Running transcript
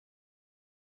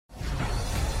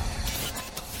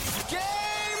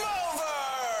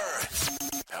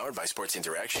Powered by Sports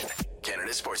Interaction,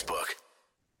 Canada Sportsbook.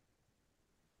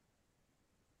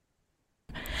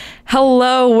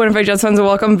 Hello, Winnipeg Jets fans, and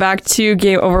welcome back to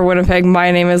Game Over Winnipeg. My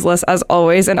name is Liz, as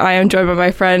always, and I am joined by my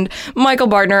friend Michael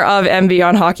Bardner of MB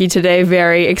on Hockey today.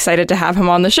 Very excited to have him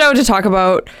on the show to talk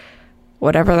about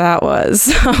whatever that was.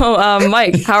 So,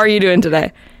 Mike, how are you doing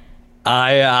today?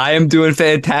 I am doing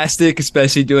fantastic,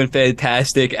 especially doing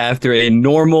fantastic after a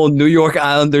normal New York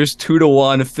Islanders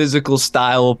 2-1 physical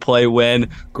style of play win.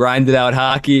 Grinded out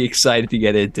hockey, excited to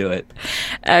get into it.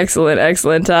 Excellent.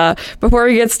 Before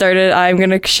we get started, I'm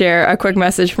going to share a quick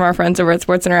message from our friends over at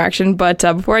Sports Interaction. But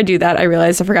before I do that, I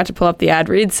realized I forgot to pull up the ad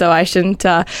read, so I shouldn't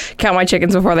count my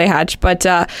chickens before they hatch. But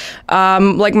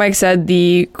like Mike said,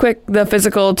 the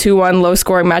physical 2-1 low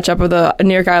scoring matchup of the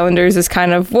New York Islanders is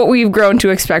kind of what we've grown to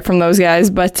expect from those guys.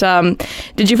 But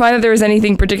did you find that there was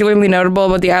anything particularly notable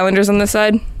about the Islanders on this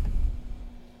side?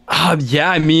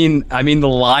 Yeah, I mean the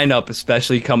lineup,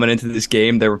 especially coming into this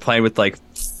game, they were playing with like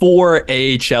 4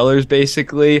 AHLers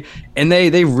basically, and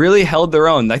they really held their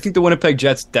own. I think the Winnipeg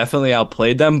Jets definitely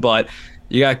outplayed them, but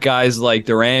you got guys like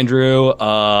Durandrew,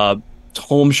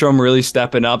 Holmstrom really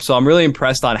stepping up. So I'm really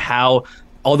impressed on how,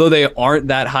 although they aren't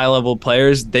that high-level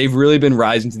players, they've really been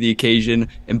rising to the occasion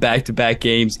in back-to-back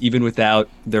games, even without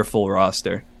their full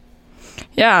roster.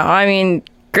 Yeah, I mean,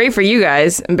 great for you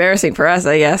guys. Embarrassing for us,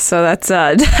 I guess. So that's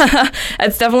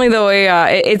that's definitely the way.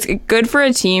 It's good for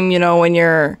a team, when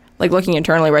you're like looking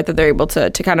internally, right, that they're able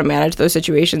to kind of manage those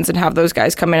situations and have those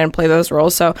guys come in and play those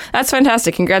roles. So that's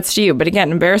fantastic. Congrats to you. But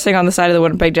again, embarrassing on the side of the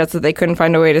Winnipeg Jets that they couldn't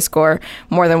find a way to score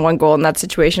more than one goal in that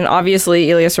situation.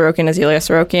 Obviously, Ilya Sorokin is Ilya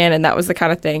Sorokin, and that was the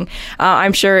kind of thing.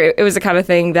 I'm sure it was the kind of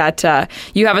thing that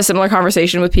you have a similar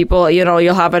conversation with people.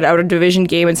 You'll have an out-of-division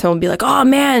game and someone will be like, oh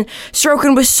man,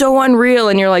 Sorokin was so unreal.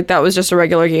 And you're like, that was just a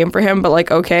regular game for him. But like,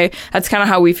 okay, that's kind of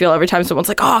how we feel every time someone's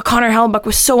like, oh, Connor Hellebuyck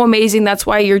was so amazing. That's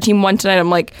why your team won tonight.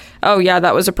 I'm like, oh yeah,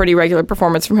 that was a pretty regular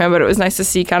performance from him, but it was nice to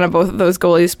see kind of both of those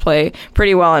goalies play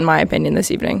pretty well, in my opinion,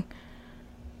 this evening.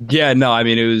 Yeah, no, I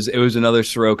mean, it was another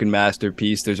Sorokin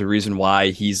masterpiece. There's a reason why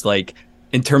he's like,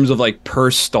 in terms of like per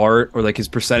start or like his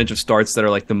percentage of starts that are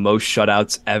like the most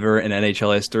shutouts ever in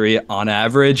NHL history on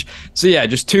average. So yeah,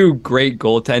 just 2 great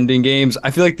goaltending games. I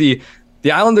feel like the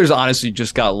Islanders honestly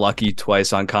just got lucky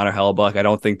twice on Connor Hellebuyck. I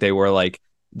don't think they were like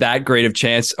that great of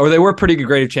chance, or they were pretty good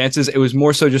great of chances. It was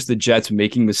more so just the Jets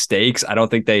making mistakes. I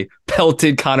don't think they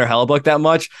pelted Connor Hellebuyck that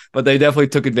much, but they definitely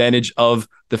took advantage of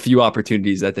the few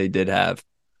opportunities that they did have.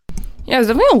 Yeah, it was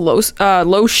definitely a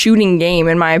low shooting game,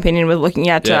 in my opinion, with looking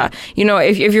at,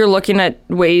 if you're looking at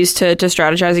ways to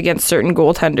strategize against certain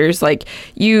goaltenders, like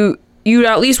you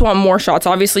at least want more shots.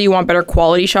 Obviously, you want better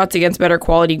quality shots against better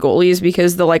quality goalies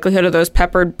because the likelihood of those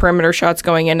peppered perimeter shots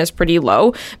going in is pretty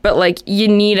low. But like, you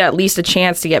need at least a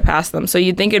chance to get past them. So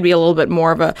you'd think it'd be a little bit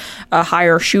more of a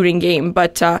higher shooting game.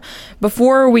 But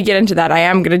before we get into that, I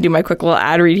am going to do my quick little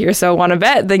ad read here. So want to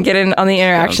bet? Then get in on the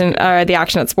interaction, the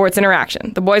action at Sports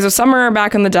Interaction. The boys of summer are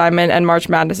back on the diamond, and March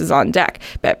Madness is on deck.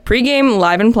 Bet pregame,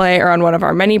 live and play, or on one of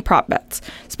our many prop bets.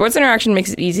 Sports Interaction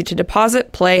makes it easy to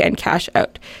deposit, play, and cash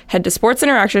out. Head to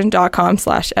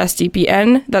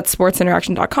sportsinteraction.com/SDPN. That's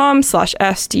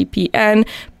sportsinteraction.com/SDPN.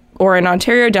 Or in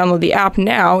Ontario, download the app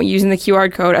now using the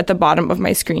QR code at the bottom of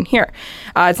my screen here.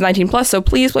 It's 19 plus, so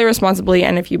please play responsibly.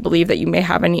 And if you believe that you may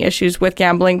have any issues with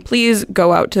gambling, please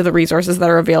go out to the resources that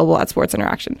are available at Sports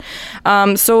Interaction.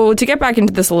 So to get back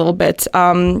into this a little bit,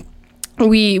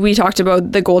 we talked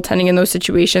about the goaltending in those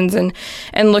situations and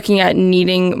looking at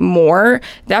needing more.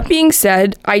 That being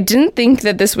said, I didn't think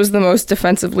that this was the most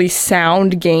defensively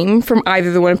sound game from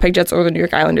either the Winnipeg Jets or the New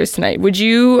York Islanders tonight. Would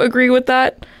you agree with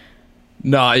that?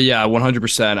 No, yeah,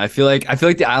 100%. I feel like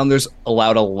the Islanders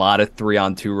allowed a lot of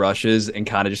 3-on-2 rushes and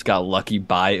kind of just got lucky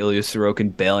by Ilya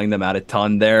Sorokin bailing them out a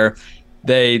ton there.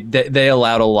 They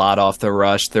allowed a lot off the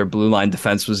rush. Their blue line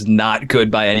defense was not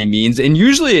good by any means, and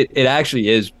usually it actually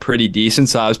is pretty decent.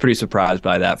 So I was pretty surprised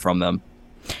by that from them.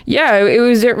 Yeah, it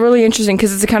was really interesting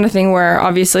because it's the kind of thing where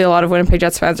obviously a lot of Winnipeg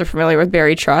Jets fans are familiar with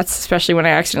Barry Trotz, especially when I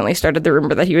accidentally started the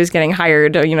rumor that he was getting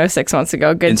hired, 6 months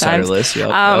ago. Good Insider times. List,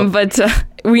 yep. But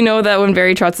we know that when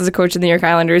Barry Trotz is a coach of the New York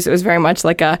Islanders, it was very much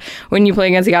like when you play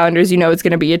against the Islanders, it's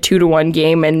going to be a 2-1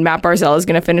 game, and Matt Barzal is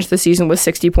going to finish the season with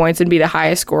 60 points and be the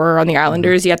highest scorer on the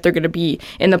Islanders, yet they're going to be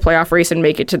in the playoff race and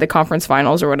make it to the conference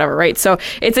finals or whatever, right? So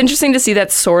it's interesting to see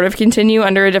that sort of continue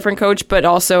under a different coach, but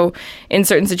also in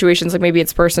certain situations, like maybe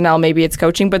it's personnel, maybe it's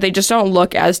coaching, but they just don't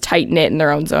look as tight-knit in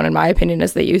their own zone, in my opinion,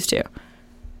 as they used to.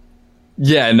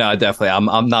 Yeah, no, definitely.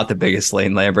 I'm not the biggest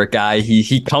Lane Lambert guy.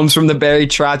 He comes from the Barry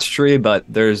Trotz tree, but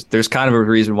there's kind of a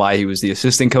reason why he was the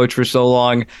assistant coach for so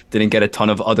long. Didn't get a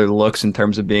ton of other looks in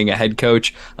terms of being a head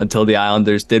coach until the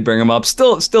Islanders did bring him up.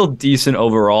 Still decent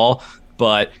overall,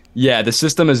 but yeah, the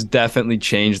system has definitely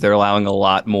changed. They're allowing a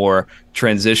lot more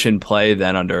transition play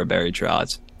than under a Barry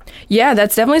Trotz. Yeah,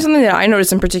 that's definitely something that I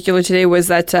noticed in particular today was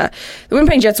that the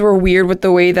Winnipeg Jets were weird with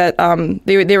the way that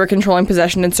they were controlling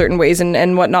possession in certain ways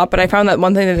and whatnot. But I found that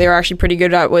one thing that they were actually pretty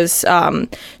good at was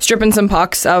stripping some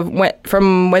pucks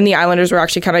from when the Islanders were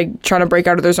actually kind of trying to break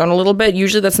out of their zone a little bit.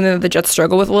 Usually that's something that the Jets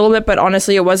struggle with a little bit. But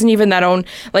honestly, it wasn't even that own,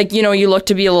 like, you know, you look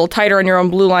to be a little tighter on your own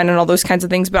blue line and all those kinds of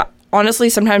things. But honestly,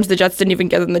 sometimes the Jets didn't even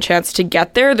give them the chance to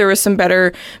get there. There was some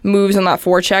better moves on that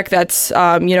forecheck. That's,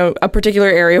 a particular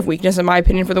area of weakness, in my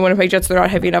opinion, for the Winnipeg Jets. They're not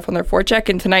heavy enough on their forecheck.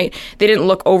 And tonight, they didn't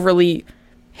look overly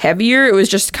heavier. It was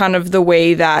just kind of the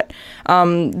way that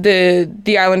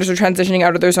the Islanders were transitioning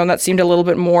out of their zone that seemed a little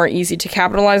bit more easy to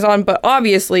capitalize on. But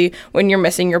obviously, when you're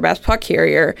missing your best puck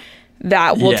carrier,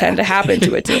 that will tend to happen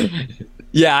to a team.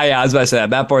 Yeah, I was about to say that.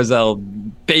 Matt Barzal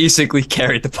basically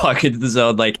carried the puck into the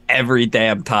zone like every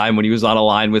damn time when he was on a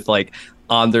line with like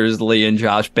Anders Lee and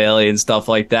Josh Bailey and stuff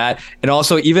like that. And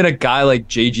also even a guy like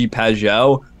JG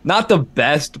Pageau, not the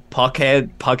best puck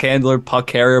handler, puck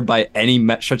carrier by any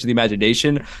stretch of the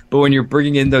imagination, but when you're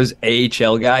bringing in those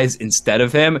AHL guys instead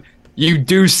of him, you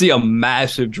do see a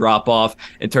massive drop off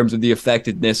in terms of the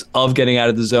effectiveness of getting out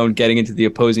of the zone, getting into the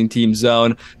opposing team's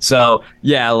zone. So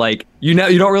yeah, like you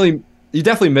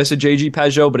definitely miss a JG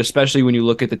Pageau, but especially when you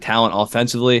look at the talent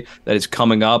offensively that is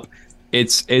coming up,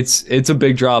 it's a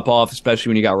big drop off,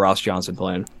 especially when you got Ross Johnson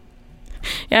playing.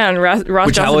 Yeah, and Ross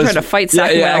Johnson tried to fight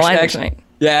Sackman on the line tonight.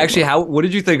 Yeah, actually, what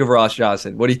did you think of Ross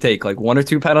Johnson? What did he take? Like 1 or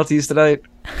 2 penalties tonight?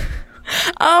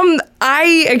 When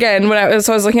I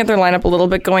was looking at their lineup a little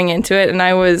bit going into it, and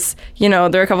I was, there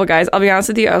are a couple guys, I'll be honest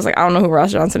with you, I was like, I don't know who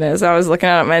Ross Johnson is. I was looking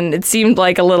at him, and it seemed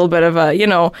like a little bit of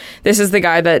a, this is the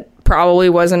guy that probably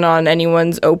wasn't on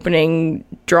anyone's opening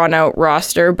drawn out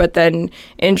roster, but then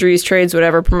injuries, trades,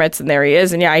 whatever permits, and there he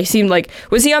is. And yeah, he seemed like,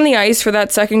 was he on the ice for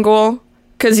that second goal?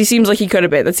 Because he seems like he could have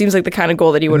been. That seems like the kind of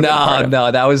goal that he would have been part of. No,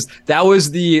 that was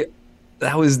the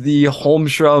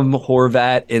Holmstrom,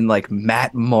 Horvat, and like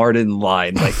Matt Martin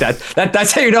line. Like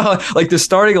that's how you know. Like the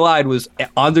starting line was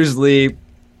Anders Lee,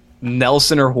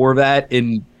 Nelson or Horvat,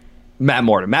 and Matt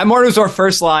Martin. Matt Martin was our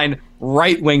first line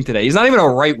right wing today. He's not even a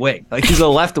right wing. Like he's a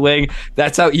left wing.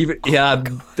 That's how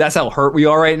that's how hurt we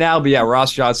are right now. But yeah,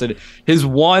 Ross Johnson, his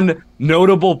one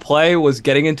notable play was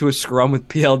getting into a scrum with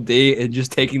PLD and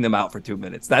just taking them out for 2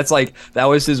 minutes. That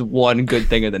was his one good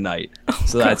thing of the night.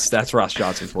 So that's Ross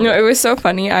Johnson for you. It was so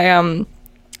funny.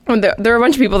 There are a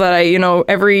bunch of people that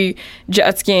every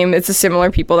Jets game, it's a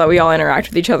similar people that we all interact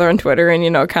with each other on Twitter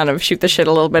and, kind of shoot the shit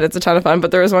a little bit. It's a ton of fun.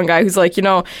 But there was one guy who's like,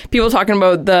 people talking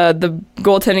about the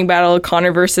goaltending battle,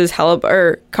 Connor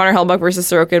Hellebuyck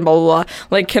versus Sorokin, blah, blah, blah.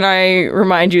 Like, can I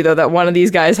remind you, though, that one of these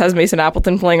guys has Mason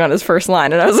Appleton playing on his first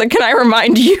line? And I was like, can I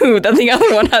remind you that the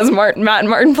other one has Matt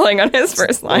Martin playing on his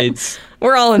first line?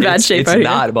 We're all in bad shape. It's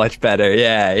not much better.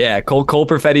 Yeah. Cole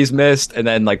Perfetti's missed, and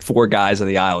then like 4 guys on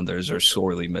the Islanders are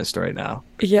sorely missed right now.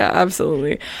 Yeah,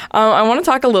 absolutely. I want to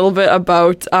talk a little bit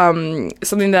about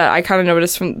something that I kind of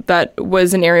noticed that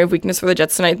was an area of weakness for the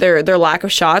Jets tonight. Their lack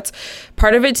of shots.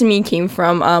 Part of it to me came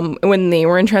from when they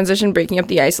were in transition, breaking up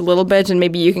the ice a little bit, and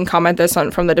maybe you can comment this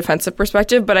on from the defensive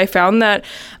perspective. But I found that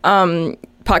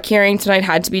puck carrying tonight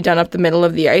had to be done up the middle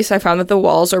of the ice. I found that the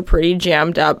walls are pretty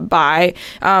jammed up by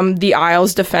the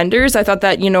Isles defenders. I thought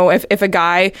that, if a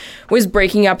guy was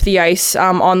breaking up the ice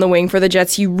on the wing for the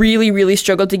Jets, he really, really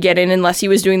struggled to get in unless he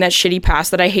was doing that shitty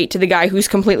pass that I hate to the guy who's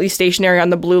completely stationary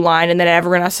on the blue line and then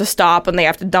everyone has to stop and they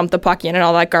have to dump the puck in and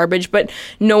all that garbage. But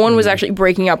no one was actually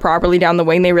breaking up properly down the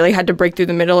wing. They really had to break through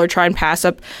the middle or try and pass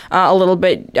up a little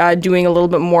bit, doing a little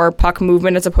bit more puck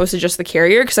movement as opposed to just the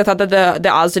carrier, because I thought that the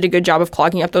Isles did a good job of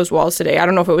clogging up those walls today. I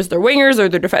don't know if it was their wingers or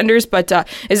their defenders, but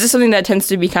is this something that tends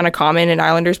to be kind of common in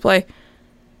Islanders play?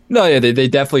 No, yeah, they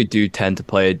definitely do tend to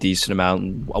play a decent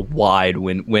amount wide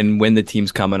when the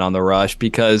team's coming on the rush,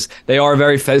 because they are a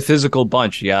very physical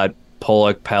bunch. You got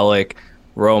Pollock, Pellick,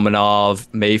 Romanov,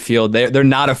 Mayfield. They're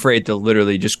not afraid to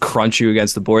literally just crunch you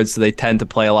against the board, so they tend to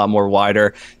play a lot more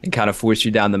wider and kind of force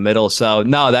you down the middle. So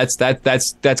no, that's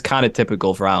kind of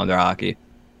typical for Islander hockey.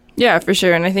 Yeah, for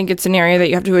sure. And I think it's an area that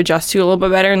you have to adjust to a little bit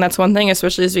better. And that's one thing,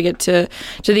 especially as we get to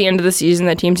the end of the season,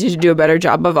 that teams need to do a better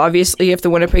job of. Obviously, if the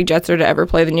Winnipeg Jets are to ever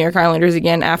play the New York Islanders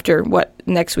again after,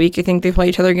 next week, I think they play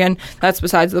each other again. That's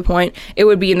besides the point. It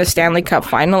would be in the Stanley Cup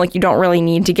final. Like, you don't really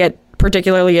need to get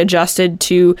particularly adjusted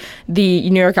to the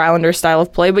New York Islanders style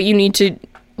of play, but you need to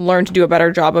learn to do a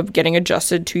better job of getting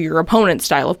adjusted to your opponent's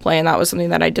style of play, and that was something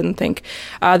that I didn't think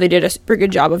they did a super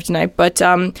good job of tonight. But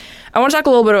I want to talk a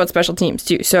little bit about special teams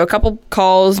too. So a couple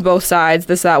calls, both sides,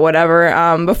 this, that, whatever.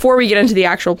 Before we get into the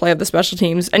actual play of the special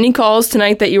teams, any calls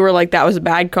tonight that you were like, that was a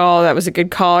bad call, that was a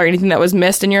good call, or anything that was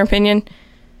missed in your opinion?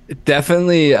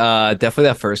 Definitely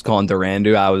that first call on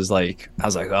Durandu. I was like,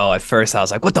 oh, at first I was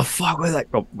like, what the fuck was that?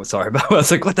 Oh, sorry, but I was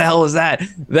like, what the hell was that?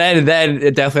 Then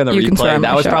it definitely on the replay.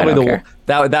 That was probably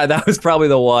that was probably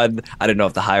the one. I didn't know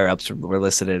if the higher ups were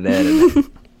listening in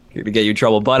to get you in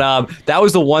trouble, but that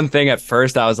was the one thing at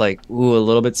first I was like, ooh, a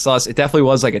little bit sus. It definitely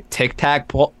was like a tic tac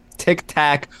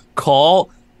call,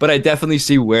 but I definitely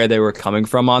see where they were coming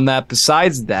from on that.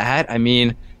 Besides that, I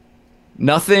mean,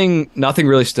 Nothing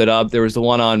really stood up. There was the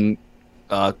one on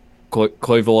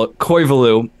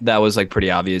Koivalu that was like pretty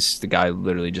obvious. The guy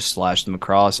literally just slashed him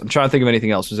across. I'm trying to think of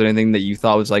anything else. Was there anything that you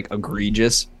thought was like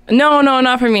egregious? No,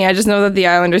 not for me. I just know that the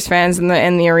Islanders fans in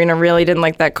the arena really didn't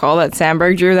like that call that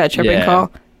Sandberg drew, that tripping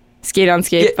call. Skate on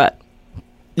skate, but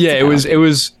yeah,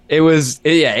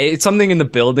 it's something in the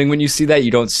building when you see that.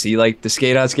 You don't see like the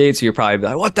skate on skate, so you're probably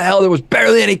like, what the hell? There was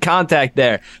barely any contact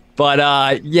there. But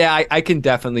I can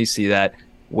definitely see that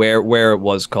where it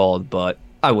was called, but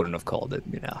I wouldn't have called it,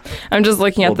 I'm just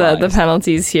looking at the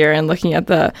penalties here and looking at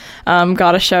the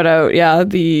gotta shout out,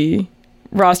 the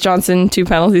Ross Johnson 2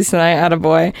 penalties tonight,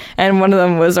 attaboy. And one of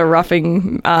them was a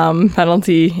roughing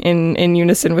penalty in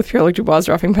unison with Pierre-Luc Dubois'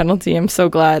 roughing penalty. I'm so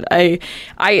glad.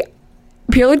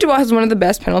 Pierre-Luc Dubois has one of the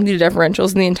best penalty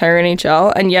differentials in the entire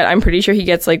NHL, and yet I'm pretty sure he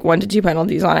gets like 1 to 2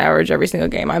 penalties on average every single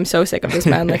game. I'm so sick of this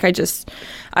man. Like,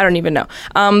 I don't even know.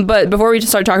 But before we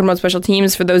just start talking about special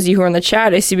teams, for those of you who are in the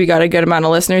chat, I see we got a good amount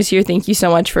of listeners here. Thank you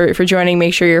so much for joining.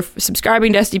 Make sure you're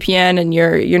subscribing to SDPN and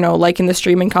you're liking the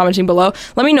stream and commenting below.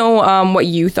 Let me know what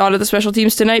you thought of the special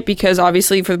teams tonight, because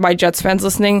obviously for my Jets fans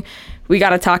listening, we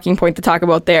got a talking point to talk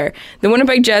about there. The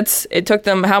Winnipeg Jets, it took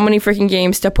them how many freaking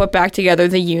games to put back together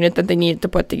the unit that they needed to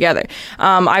put together.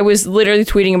 I was literally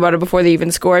tweeting about it before they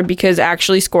even scored, because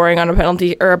actually scoring on a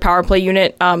penalty or a power play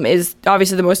unit is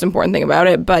obviously the most important thing about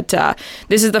it. But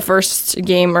this is the first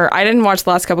game, or I didn't watch the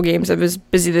last couple games. I was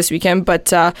busy this weekend. But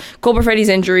Cole Perfetti's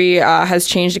injury has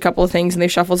changed a couple of things, and they've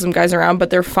shuffled some guys around. But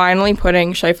they're finally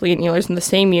putting Scheifele and Ehlers in the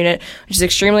same unit, which is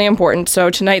extremely important. So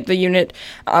tonight, the unit,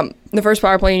 the first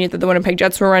power play unit that the Winnipeg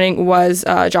Jets were running was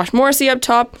Josh Morrissey up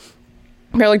top,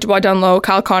 Pierre-Luc Dubois down low,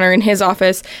 Kyle Connor in his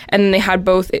office, and then they had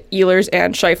both Ehlers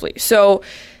and Scheifele. So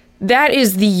that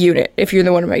is the unit if you're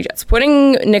the Winnipeg Jets.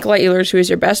 Putting Nikolai Ehlers, who is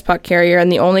your best puck carrier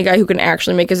and the only guy who can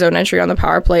actually make his own entry on the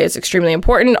power play, is extremely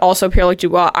important. Also, Pierre-Luc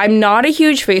Dubois. I'm not a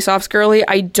huge face-offs girly.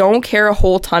 I don't care a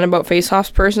whole ton about face-offs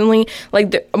personally,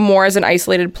 more as an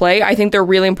isolated play. I think they're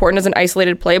really important as an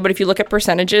isolated play, but if you look at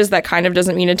percentages, that kind of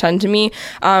doesn't mean a ton to me,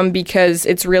 because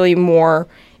it's really more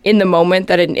in the moment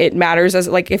that it matters. As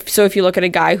if you look at a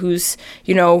guy who's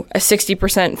a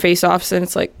 60% face-offs, and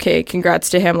it's like, okay,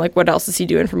 congrats to him, like, what else is he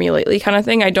doing for me lately, kind of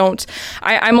thing.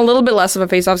 I'm a little bit less of a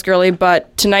face-offs girly,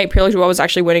 but tonight Pierre-Luc Dubois was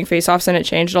actually winning face-offs, and it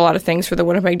changed a lot of things for the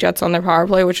Winnipeg Jets on their power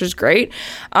play, which was great.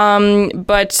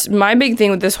 But my big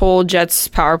thing with this whole Jets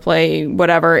power play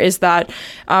whatever is that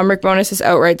Rick Bowness has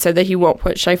outright said that he won't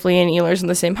put Scheifele and Ehlers in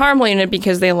the same power play unit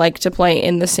because they like to play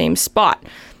in the same spot.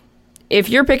 If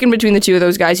you're picking between the two of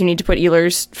those guys, you need to put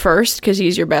Ehlers first because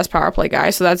he's your best power play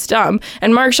guy, so that's dumb.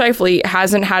 And Mark Scheifele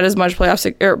hasn't had as much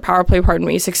power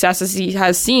play success as he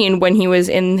has seen when he was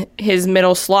in his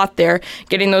middle slot there,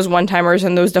 getting those one-timers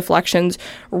and those deflections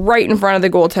right in front of the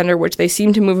goaltender, which they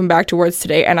seem to move him back towards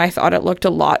today, and I thought it looked a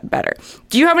lot better.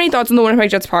 Do you have any thoughts on the Winnipeg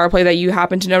Jets power play that you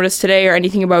happen to notice today, or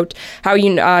anything about how you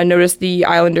noticed the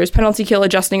Islanders penalty kill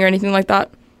adjusting or anything like that?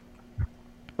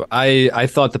 I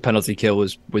thought the penalty kill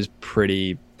was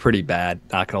pretty bad,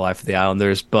 not gonna lie, for the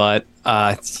Islanders, but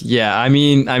I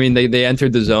mean they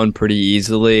entered the zone pretty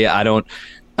easily. It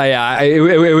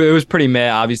was pretty meh.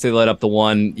 Obviously they let up the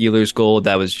one Ehlers goal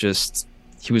that was just,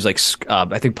 he was like,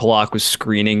 I think Polak was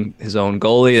screening his own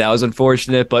goalie. That was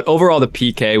unfortunate, but overall the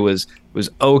PK was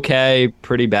okay,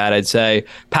 pretty bad, I'd say.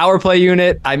 Power play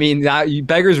unit, I mean,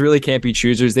 beggars really can't be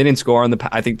choosers. They didn't score on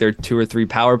I think there are 2 or 3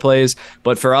 power plays,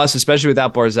 but for us, especially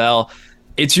without Barzal,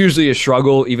 it's usually a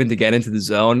struggle even to get into the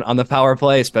zone on the power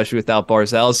play, especially without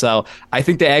Barzal. So I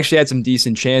think they actually had some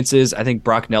decent chances. I think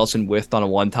Brock Nelson whiffed on a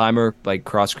one-timer, like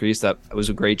cross crease. That was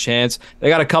a great chance. They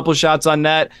got a couple shots on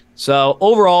net. So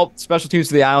overall, special teams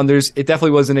to the Islanders, it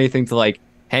definitely wasn't anything to like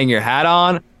hang your hat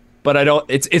on. But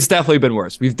it's definitely been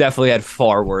worse. We've definitely had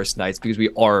far worse nights because we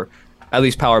are, at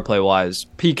least power play wise,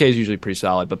 PK is usually pretty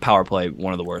solid, but power play,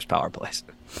 one of the worst power plays.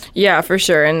 Yeah, for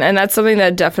sure, and that's something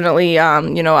that definitely,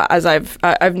 as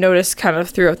I've noticed kind of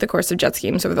throughout the course of Jets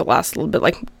games over the last little bit,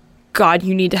 like, God,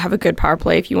 you need to have a good power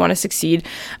play if you want to succeed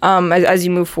as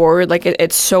you move forward. Like,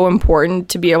 it's so important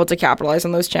to be able to capitalize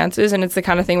on those chances, and it's the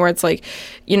kind of thing where it's like,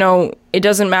 it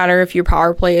doesn't matter if your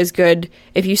power play is good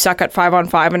if you suck at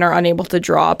 5-on-5 and are unable to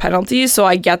draw penalties. So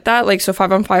I get that. Like, so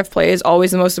 5-on-5 play is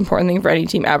always the most important thing for any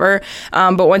team ever.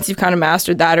 But once you've kind of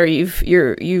mastered that, or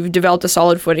you've developed a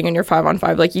solid footing in your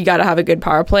 5-on-5, like, you got to have a good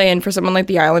power play. And for someone like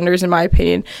the Islanders, in my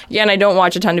opinion, again, I don't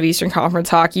watch a ton of Eastern Conference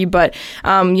hockey, but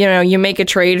you make a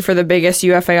trade for the biggest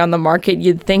UFA on the market,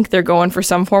 you'd think they're going for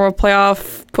some form of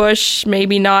playoff push.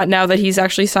 Maybe not now that he's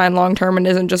actually signed long term and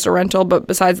isn't just a rental. But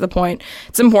besides the point,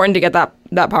 it's important to get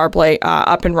that power play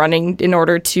up and running in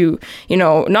order to,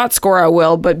 not score at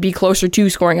will, but be closer to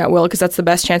scoring at will, because that's the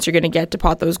best chance you're going to get to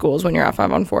pot those goals when you're at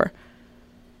 5-on-4.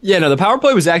 Yeah, no, the power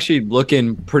play was actually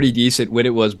looking pretty decent when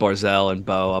it was Barzal and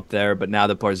Bo up there, but now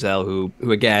that Barzal, who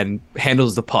again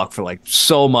handles the puck for like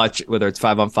so much, whether it's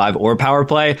 5-on-5 or power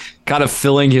play, kind of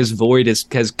filling his void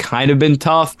has kind of been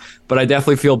tough. But I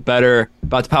definitely feel better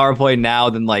about the power play now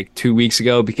than like 2 weeks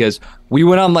ago, because we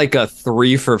went on like a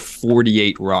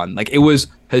 3-for-48 run. Like, it was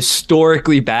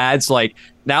historically bad. So like,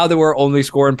 now that we're only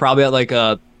scoring probably at like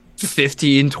a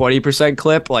 15-20%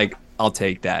 clip, like, I'll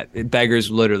take that. Beggars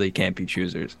literally can't be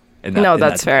choosers. No,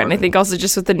 that's fair. And I think also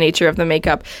just with the nature of the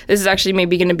makeup, this is actually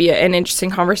maybe going to be an interesting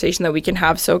conversation that we can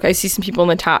have. So I see some people in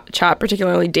the chat,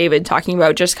 particularly David, talking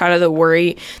about just kind of the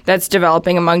worry that's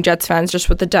developing among Jets fans just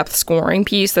with the depth scoring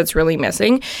piece that's really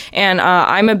missing. And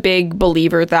I'm a big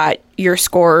believer that your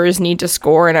scorers need to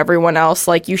score, and everyone else,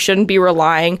 like, you shouldn't be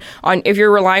relying on, if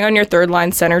you're relying on your third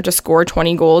line center to score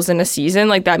 20 goals in a season,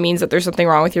 like, that means that there's something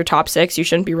wrong with your top six. You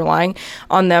shouldn't be relying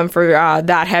on them for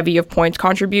that heavy of points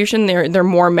contribution. They're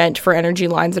more meant for energy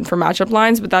lines and for matchup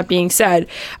lines. But that being said,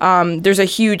 there's a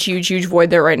huge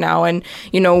void there right now, and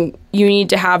you need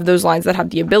to have those lines that have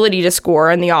the ability to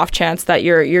score, and the off chance that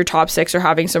your top six are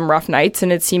having some rough nights.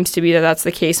 And it seems to be that that's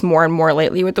the case more and more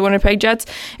lately with the Winnipeg Jets.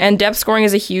 And depth scoring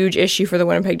is a huge issue for the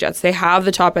Winnipeg Jets. They have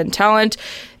the top end talent.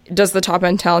 Does the top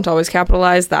end talent always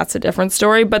capitalize? That's a different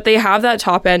story. But they have that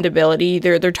top end ability.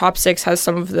 Their top six has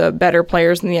some of the better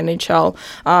players in the NHL,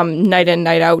 night in,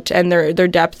 night out, and their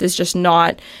depth is just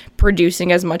not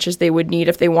producing as much as they would need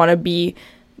if they want to be,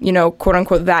 quote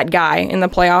unquote, that guy in the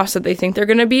playoffs that they think they're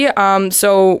going to be.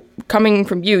 So coming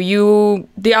from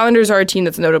the Islanders are a team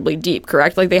that's notably deep,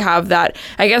 correct? Like, they have that,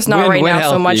 I guess not right now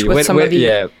so much with some of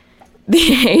the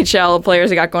AHL players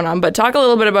that got going on. But talk a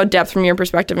little bit about depth from your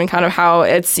perspective and kind of how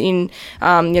it's seen,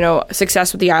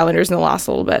 success with the Islanders in the last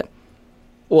little bit.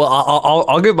 Well,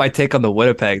 I'll give my take on the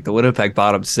Winnipeg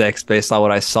bottom six based on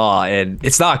what I saw, and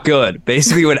it's not good.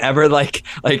 Basically, whenever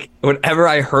whenever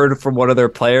I heard from one of their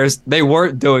players, they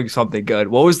weren't doing something good.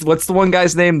 What's the one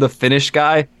guy's name? The Finnish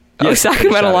guy?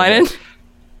 Sakamanilainen.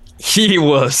 He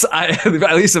was, at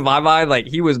least in my mind, like,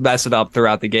 he was messing up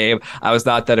throughout the game. I was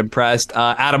not that impressed.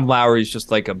 Adam Lowry's just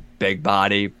like a big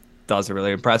body. Doesn't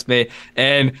really impress me.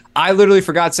 And I literally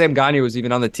forgot Sam Gagner was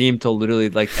even on the team till literally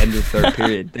like end of the third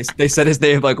period. They said his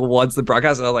name like once the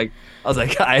broadcast, and I was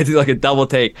like I had to do like a double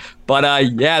take. But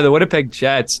the Winnipeg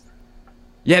Jets.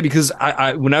 Yeah, because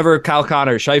I whenever Kyle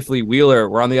Connor, Scheifele, Wheeler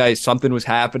were on the ice, something was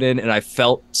happening and I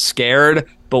felt scared.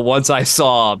 But once I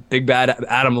saw big bad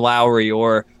Adam Lowry,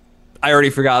 or I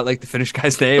already forgot like the Finnish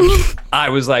guy's name, I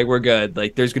was like, we're good.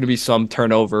 Like, there's going to be some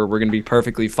turnover. We're going to be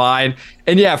perfectly fine.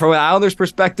 And yeah, from an Islanders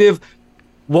perspective,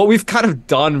 what we've kind of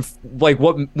done, like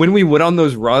when we went on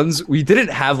those runs, we didn't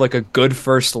have like a good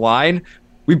first line.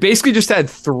 We basically just had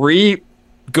three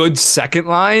good second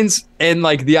lines and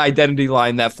like the identity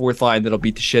line, that fourth line that'll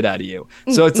beat the shit out of you.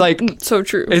 So it's like so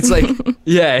true. It's like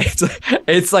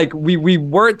it's like we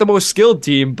weren't the most skilled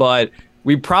team, but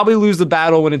we probably lose the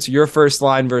battle when it's your first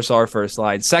line versus our first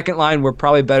line. Second line, we're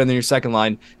probably better than your second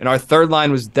line. And our third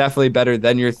line was definitely better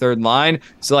than your third line.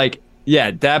 So, like,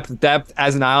 yeah, depth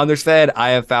as an Islanders fan, I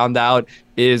have found out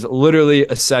is literally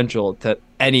essential to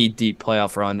any deep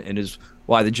playoff run, and is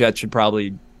why the Jets should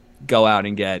probably go out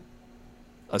and get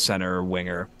a center or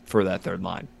winger for that third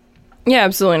line. Yeah,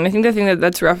 absolutely. And I think the thing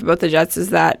that's rough about the Jets is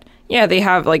that, yeah, they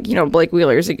have, like, Blake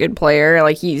Wheeler's a good player.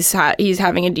 Like, he's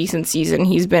having a decent season.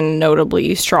 He's been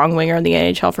notably strong winger in the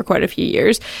NHL for quite a few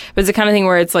years. But it's the kind of thing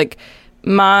where it's like,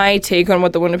 my take on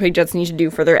what the Winnipeg Jets need to do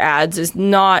for their ads is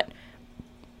not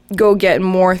go get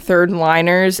more third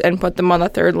liners and put them on the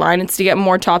third line. It's to get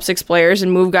more top six players and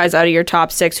move guys out of your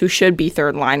top six who should be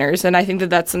third liners. And I think that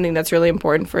that's something that's really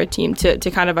important for a team to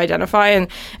kind of identify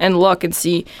and look and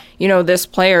see, this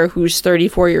player who's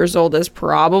 34 years old is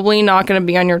probably not going to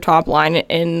be on your top line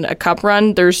in a cup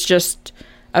run. There's just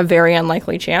a very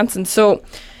unlikely chance. And so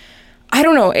I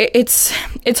don't know. It's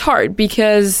hard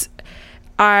because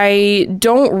I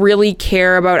don't really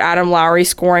care about Adam Lowry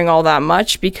scoring all that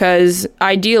much, because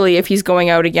ideally, if he's going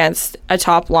out against a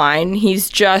top line, he's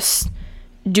just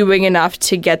doing enough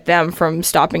to get them from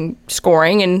stopping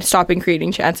scoring and stopping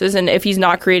creating chances. And if he's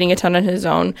not creating a ton on his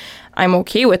own, I'm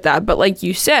okay with that. But like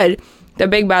you said, the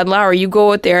big bad Lowry, you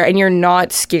go out there and you're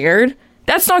not scared.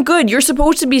 That's not good. You're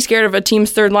supposed to be scared of a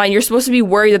team's third line. You're supposed to be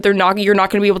worried that you're not going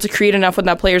to be able to create enough when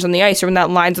that player's on the ice or when that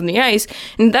line's on the ice.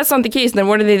 And if that's not the case, then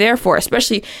what are they there for?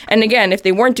 Especially, and again, if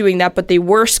they weren't doing that, but they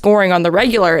were scoring on the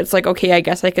regular, it's like, okay, I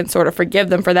guess I can sort of forgive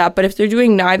them for that. But if they're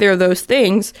doing neither of those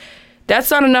things,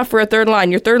 that's not enough for a third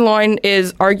line. Your third line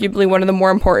is arguably one of the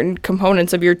more important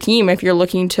components of your team if you're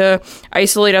looking to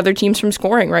isolate other teams from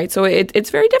scoring, right? So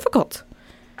it's very difficult.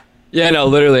 Yeah, no,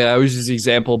 literally, I was just the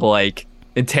example, but like,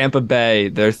 in Tampa Bay,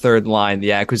 their third line,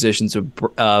 the acquisitions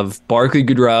of Barclay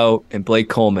Goodrow and Blake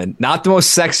Coleman, not the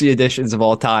most sexy additions of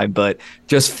all time, but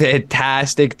just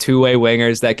fantastic two-way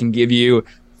wingers that can give you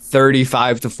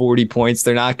 35 to 40 points.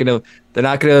 They're not gonna be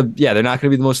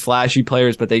the most flashy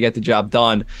players, but they get the job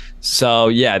done. So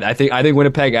yeah, I think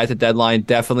Winnipeg at the deadline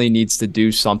definitely needs to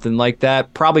do something like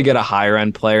that. Probably get a higher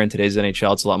end player in today's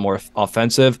NHL. It's a lot more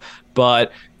offensive,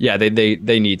 but yeah, they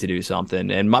need to do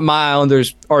something. And my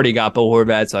Islanders already got Bo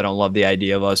Horvat, so I don't love the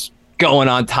idea of us going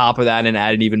on top of that and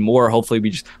adding even more.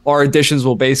 Hopefully, our additions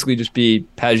will basically just be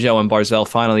Peugeot and Barzal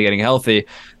finally getting healthy.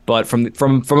 But from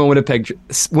a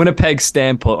Winnipeg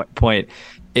standpoint,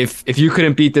 if you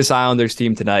couldn't beat this Islanders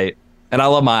team tonight, and I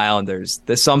love my Islanders,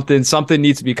 there's something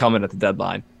needs to be coming at the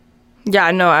deadline.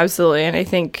 Yeah, no, absolutely. And I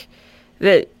think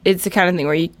that it's the kind of thing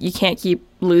where you can't keep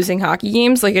losing hockey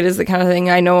games. Like, it is the kind of thing,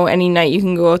 I know any night you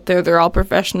can go out there, they're all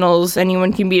professionals,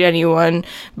 anyone can beat anyone,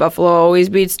 Buffalo always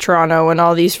beats Toronto and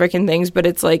all these freaking things, but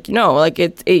it's like, no, like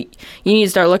you need to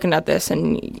start looking at this,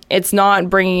 and it's not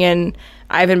bringing in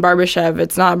Ivan Barbashev,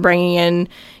 it's not bringing in,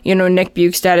 Nick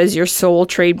Bukestad as your sole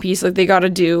trade piece. Like, they got to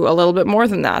do a little bit more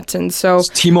than that. And so it's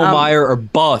Timo Meier or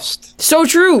bust. So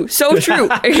true.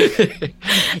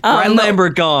 Ryan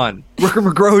Lambert gone. Ricker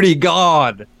McGrody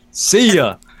gone. See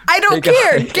ya. I don't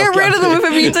care. Get rid of them if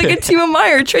it means I get Timo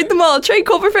Meier. Trade them all. Trade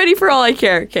Cole Perfetti for all I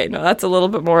care. Okay, no, that's a little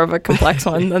bit more of a complex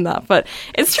one than that, but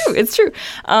it's true.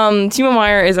 Timo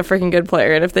Meier is a freaking good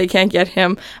player, and if they can't get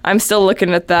him, I'm still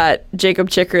looking at that Jacob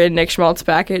Chychrun, Nick Schmaltz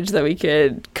package that we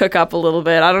could cook up a little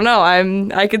bit. I don't know.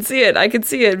 I could see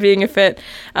it being a fit.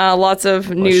 Lots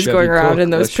of news going around in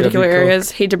those particular areas.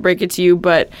 Hate to break it to you,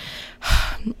 but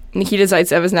Nikita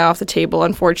Zaitsev is now off the table.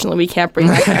 Unfortunately, we can't bring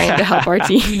that guy in to help our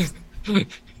team.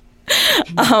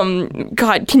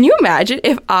 God, can you imagine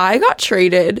if I got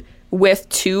traded with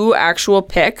 2 actual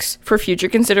picks for future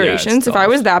considerations? If I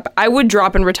was that, I would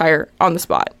drop and retire on the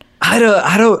spot.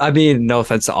 I mean, no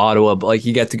offense to Ottawa, but like,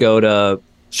 you get to go to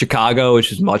Chicago,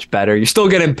 which is much better. You're still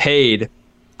getting paid.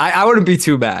 I wouldn't be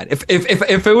too bad if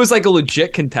it was like a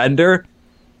legit contender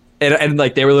and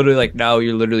like they were literally like, no,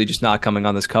 you're literally just not coming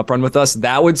on this cup run with us.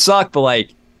 That would suck. But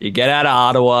like, you get out of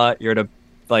Ottawa, you're in a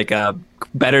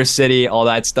better city, all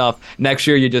that stuff. Next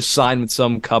year, you just sign with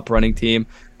some cup running team.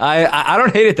 I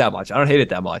don't hate it that much.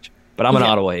 But I'm an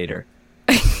Ottawa hater.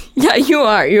 Yeah, you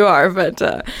are, but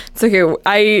it's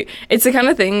okay. It's the kind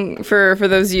of thing for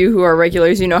those of you who are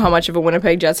regulars, you know how much of a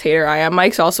Winnipeg Jets hater I am.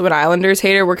 Mike's also an Islanders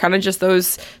hater. We're kind of just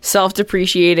those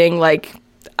self-depreciating, like,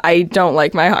 I don't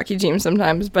like my hockey team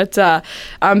sometimes, but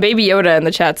Baby Yoda in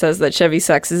the chat says that Chevy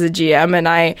sucks as a GM, and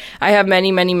I have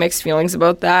many, many mixed feelings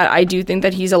about that. I do think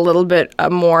that he's a little bit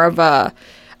more of a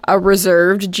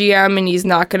reserved GM, and he's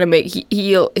not going to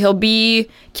he'll be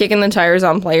kicking the tires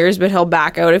on players, but he'll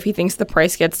back out if he thinks the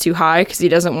price gets too high because he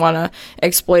doesn't want to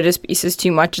exploit his pieces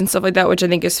too much and stuff like that, which I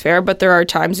think is fair. But there are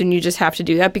times when you just have to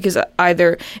do that because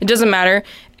either it doesn't matter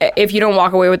if you don't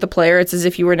walk away with the player, it's as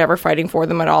if you were never fighting for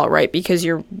them at all, right? Because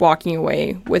you're walking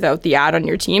away without the ad on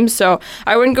your team. So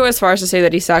I wouldn't go as far as to say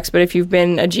that he sucks, but if you've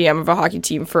been a GM of a hockey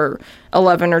team for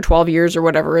 11 or 12 years or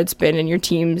whatever it's been, and your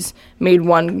team's made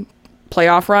one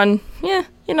playoff run,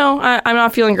 I'm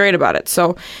not feeling great about it.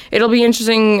 So it'll be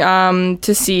interesting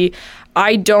to see.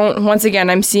 Once again,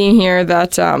 I'm seeing here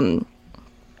that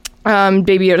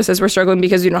Baby Yoda says we're struggling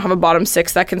because we don't have a bottom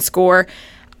 6 that can score.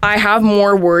 I have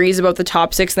more worries about the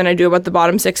top 6 than I do about the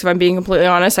bottom 6, if I'm being completely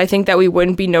honest. I think that we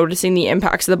wouldn't be noticing the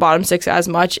impacts of the bottom 6 as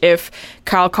much if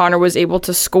Kyle Connor was able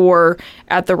to score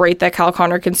at the rate that Kyle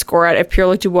Connor can score at, if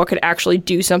Pierre-Luc Dubois could actually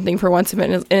do something for once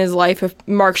in his life, if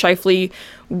Mark Scheifele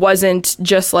wasn't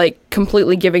just like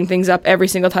completely giving things up every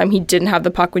single time he didn't have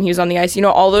the puck when he was on the ice.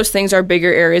 All those things are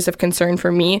bigger areas of concern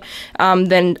for me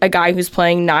than a guy who's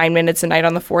playing 9 minutes a night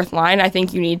on the fourth line. I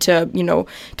think you need to,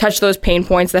 touch those pain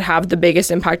points that have the biggest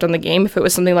impact on the game. If it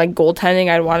was something like goaltending,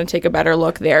 I'd want to take a better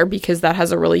look there because that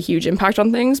has a really huge impact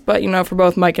on things. But, for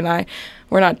both Mike and I,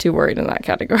 we're not too worried in that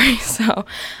category. So,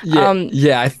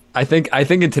 I think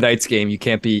in tonight's game you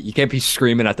can't be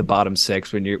screaming at the bottom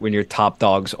 6 when your top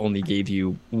dogs only gave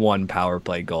you 1 power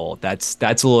play goal. That's a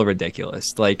little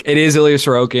ridiculous. Like, it is Ilya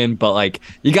Sorokin, but like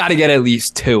you got to get at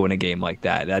least 2 in a game like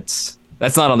that.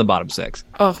 That's not on the bottom 6.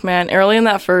 Oh, man. Early in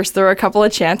that first, there were a couple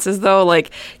of chances, though. Like,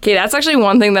 okay, that's actually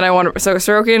one thing that I want to... So,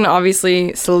 Sorokin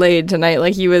obviously slayed tonight.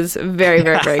 Like, he was very,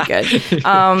 very, very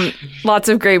good. Lots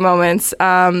of great moments.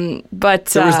 But...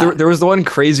 There was the one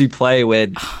crazy play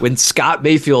when Scott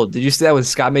Mayfield... Did you see that when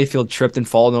Scott Mayfield tripped and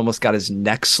fell and almost got his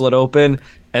neck slit open?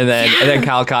 And then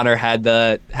Kyle Connor had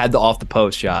the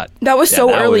off-the-post shot. That was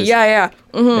so early. Yeah.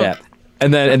 Mm-hmm. Yeah.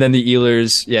 And then the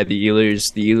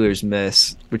Ehlers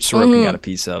miss, which Sorokin got a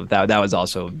piece of. That was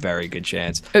also a very good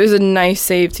chance. It was a nice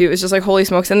save too. It was just like, holy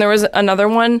smokes. And there was another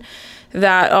one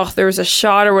that there was a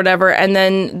shot or whatever, and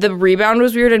then the rebound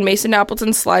was weird, and Mason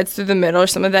Appleton slides through the middle or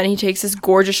something like that, and he takes this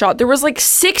gorgeous shot. There was like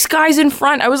 6 guys in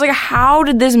front. I was like, how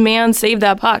did this man save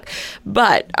that puck?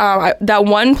 But that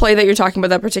one play that you're talking about,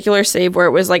 that particular save where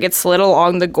it was like it slid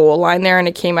along the goal line there and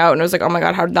it came out, and it was like, oh my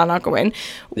god, how did that not go in?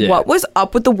 Yeah. What was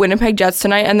up with the Winnipeg Jets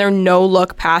tonight and their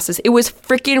no-look passes? It was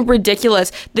freaking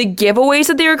ridiculous. The giveaways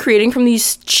that they were creating from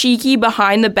these cheeky,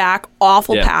 behind-the-back,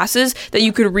 awful passes that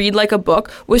you could read like a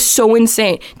book was so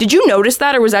insane. Did you notice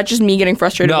that, or was that just me getting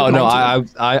frustrated? No,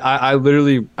 I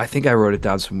literally, I think I wrote it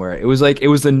down somewhere. It was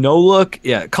the no-look,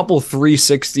 a couple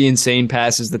 360 insane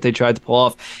passes that they tried to pull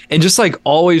off, and just like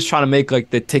always trying to make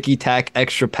like the ticky-tack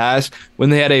extra pass when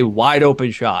they had a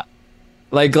wide-open shot.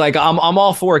 Like I'm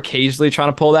all for occasionally trying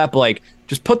to pull that, but like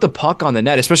just put the puck on the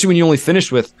net, especially when you only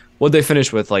finished with, what'd they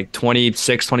finish with, like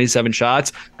 26, 27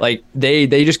 shots? Like they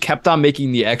just kept on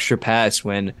making the extra pass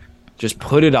when just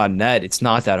put it on net. It's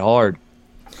not that hard.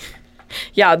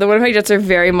 Yeah, the Winnipeg Jets are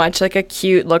very much like a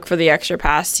cute look for the extra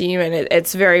pass team, and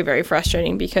it's very, very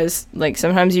frustrating because like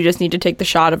sometimes you just need to take the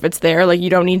shot if it's there. Like you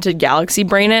don't need to galaxy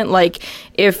brain it. Like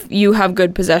if you have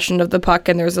good possession of the puck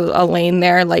and there's a lane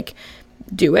there, like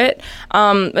do it.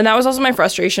 And that was also my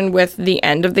frustration with the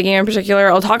end of the game in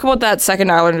particular. I'll talk about that second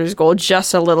Islanders goal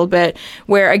just a little bit,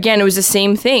 where again it was the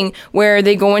same thing where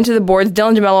they go into the boards.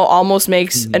 Dylan DeMello almost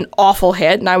makes an awful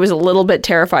hit, and I was a little bit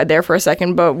terrified there for a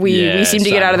second, but we seemed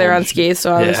to get out of there unscathed. So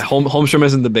Holmstrom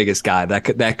isn't the biggest guy.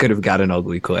 That could have gotten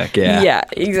ugly quick. Yeah,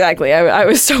 exactly. I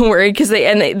was so worried because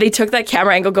they took that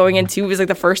camera angle going in too. It was like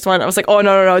the first one. I was like, oh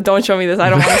no, don't show me this. I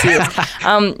don't want to see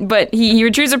this. But he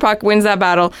retrieves the puck, wins that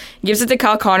battle, gives it to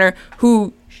Kyle Connor,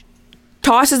 who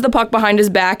tosses the puck behind his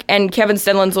back, and Kevin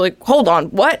Stenlund's like, hold on,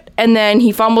 what? And then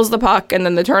he fumbles the puck, and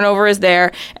then the turnover is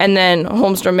there, and then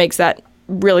Holmstrom makes that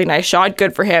really nice shot.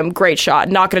 Good for him. Great shot.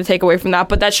 Not going to take away from that,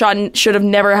 but that shot should have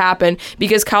never happened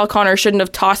because Kyle Connor shouldn't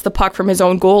have tossed the puck from his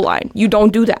own goal line. You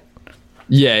don't do that.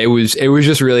 Yeah, it was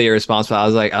just really irresponsible. I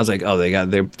was like, oh,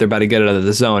 they're about to get it out of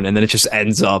the zone, and then it just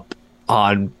ends up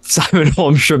on Simon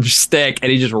Holmstrom's stick, and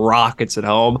he just rockets it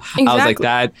home. Exactly. I was like,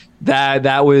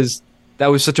 that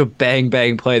was such a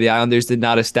bang play. The Islanders did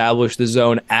not establish the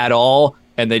zone at all,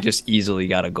 and they just easily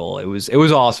got a goal. It was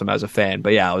awesome as a fan.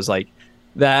 But yeah, I was like,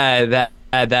 that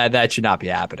should not be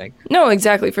happening. No,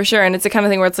 exactly, for sure. And it's the kind of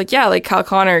thing where it's like, yeah, like Kyle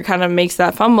Connor kind of makes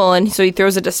that fumble, and so he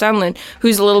throws it to Stenlund,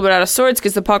 who's a little bit out of sorts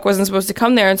because the puck wasn't supposed to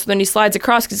come there, and so then he slides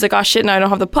across because he's like, oh shit, now I don't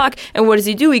have the puck. And what does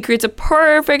he do? He creates a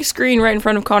perfect screen right in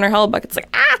front of Connor Hellebuck. It's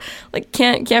like,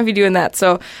 can't be doing that.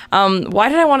 So why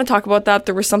did I want to talk about that?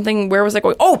 There was something, where was I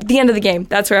going? Oh, the end of the game.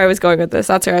 That's where I was going with this.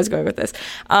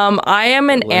 I am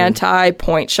an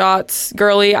anti-point shots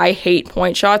girly. I hate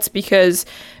point shots because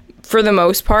for the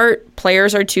most part,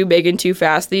 players are too big and too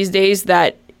fast these days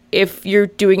that if you're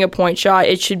doing a point shot,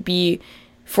 it should be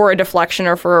for a deflection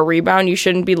or for a rebound. You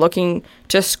shouldn't be looking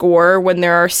to score when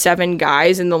there are 7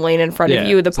 guys in the lane in front of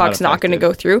you. The puck's not going to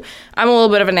go through. I'm a little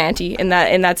bit of an anti in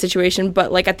that situation,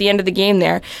 but like at the end of the game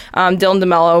there, Dylan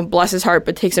DeMello, bless his heart,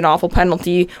 but takes an awful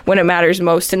penalty when it matters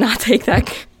most to not take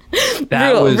that.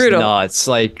 That was brutal. Nuts.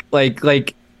 Like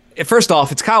first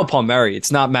off, it's Kyle Palmieri.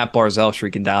 It's not Matt Barzal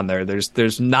shrieking down there.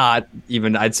 There's not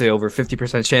even, I'd say, over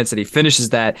 50% chance that he finishes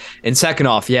that. And second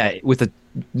off, yeah, with a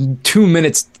 2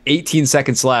 minutes, 18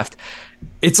 seconds left,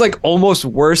 it's like almost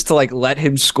worse to like let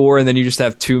him score and then you just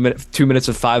have 2 minutes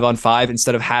of 5-on-5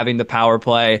 instead of having the power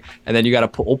play and then you got to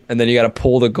pull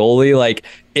the goalie. Like,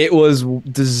 it was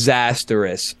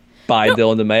disastrous by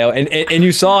Dylan DeMayo, and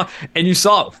you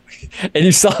saw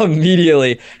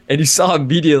immediately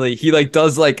he like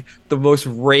does like the most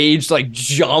raged like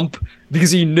jump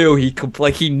because he knew he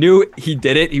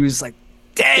did it. He was like,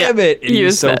 damn it. And he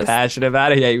was so passionate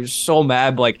about it. Yeah, he was so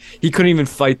mad. Like, he couldn't even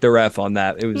fight the ref on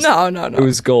that. It was no. It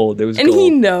was gold. It was and gold.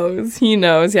 He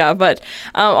knows. Yeah. But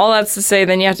all that's to say,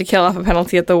 then you have to kill off a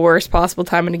penalty at the worst possible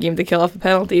time in a game to kill off a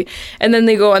penalty. And then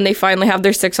they go and they finally have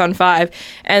their 6-on-5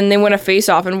 and they win a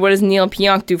face-off. And what does Neil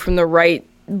Pionk do from the right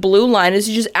blue line is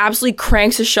he just absolutely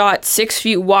cranks a shot 6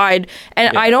 feet wide.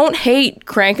 And I don't hate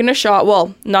cranking a shot.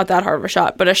 Well, not that hard of a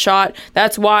shot, but a shot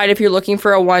that's wide if you're looking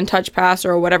for a one-touch pass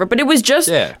or whatever. But it was just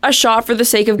a shot for the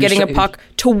sake of getting a puck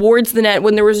towards the net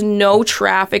when there was no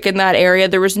traffic in that area.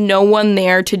 There was no one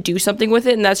there to do something with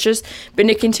it. And that's just been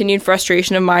a continued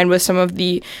frustration of mine with some of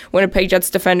the Winnipeg Jets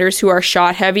defenders who are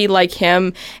shot heavy like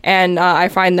him. And I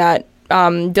find that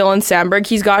Dylan Sandberg,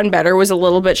 he's gotten better, was a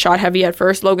little bit shot heavy at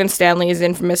first. Logan Stanley is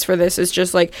infamous for this. It's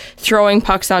just like throwing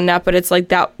pucks on net, but it's like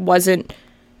that wasn't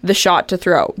the shot to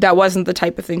throw. That wasn't the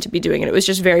type of thing to be doing. And it was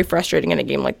just very frustrating in a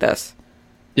game like this.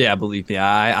 Yeah, believe me,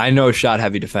 I know a shot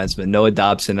heavy defenseman, Noah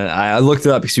Dobson. I looked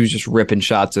it up because he was just ripping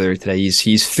shots there today.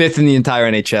 He's fifth in the entire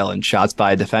NHL in shots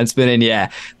by a defenseman. And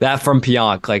yeah, that from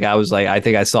Pionk, like I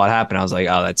think I saw it happen. I was like,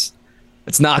 oh, it's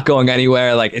not going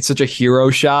anywhere. Like, it's such a hero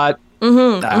shot.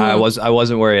 I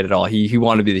wasn't worried at all. He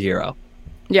wanted to be the hero.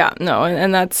 Yeah, no,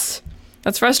 and that's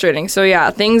frustrating. So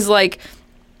yeah, things like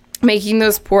making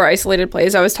those poor isolated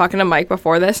plays. I was talking to Mike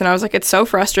before this, and I was like, it's so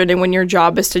frustrating when your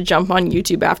job is to jump on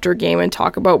YouTube after a game and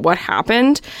talk about what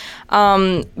happened.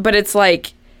 But it's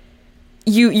like,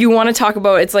 you want to talk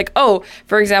about, it's like, oh,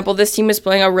 for example, this team is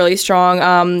playing a really strong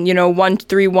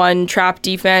 1-3-1 trap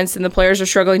defense and the players are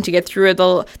struggling to get through it.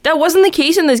 That wasn't the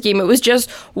case in this game. It was just,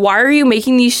 why are you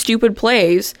making these stupid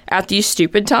plays at these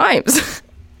stupid times?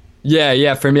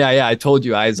 Yeah, for me, I told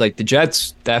you, I was like, the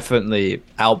Jets definitely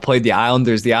outplayed the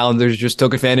Islanders. The Islanders just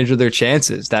took advantage of their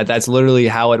chances. That's literally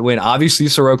how it went. Obviously,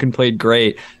 Sorokin played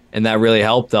great and that really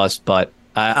helped us, but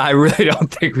I really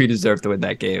don't think we deserve to win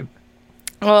that game.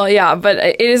 Well, yeah, but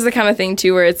it is the kind of thing,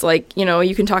 too, where it's like,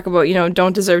 you can talk about,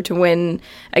 don't deserve to win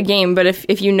a game. But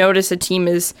if you notice a team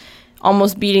is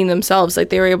almost beating themselves, like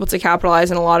they were able to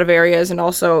capitalize in a lot of areas. And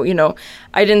also,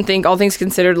 I didn't think, all things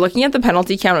considered, looking at the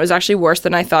penalty count, it was actually worse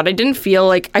than I thought. I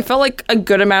felt like a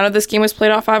good amount of this game was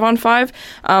played off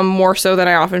 5-on-5, more so than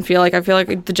I often feel like. I feel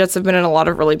like the Jets have been in a lot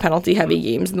of really penalty-heavy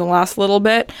games in the last little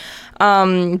bit.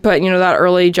 But that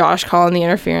early Josh calling the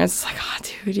interference, it's like, oh,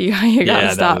 dude, you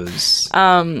gotta stop.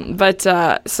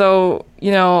 So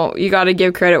you gotta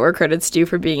give credit where credit's due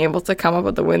for being able to come up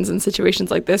with the wins in situations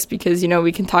like this, because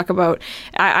we can talk about,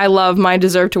 I love my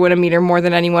deserve to win a meter more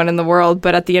than anyone in the world,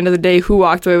 but at the end of the day, who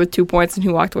walked away with 2 points and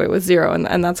who walked away with 0,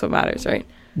 and that's what matters, right?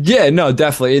 Yeah, no,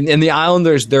 definitely. And the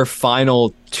Islanders, their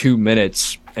final 2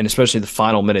 minutes, and especially the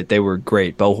final minute, they were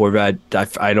great. Bo Horvat,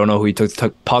 I don't know who he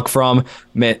took puck from,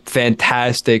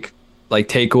 fantastic like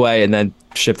takeaway, and then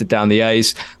shift it down the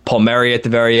ice. Palmieri at the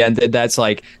very end. That's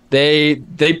like they're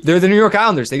the New York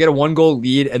Islanders. They get a 1-goal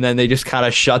lead, and then they just kind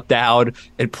of shut down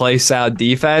and play sound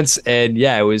defense. And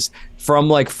yeah, it was from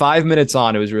like 5 minutes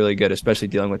on, it was really good, especially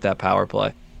dealing with that power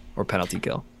play or penalty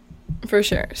kill. For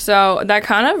sure. So that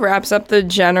kind of wraps up the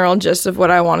general gist of what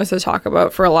I wanted to talk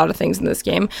about for a lot of things in this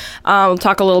game. We'll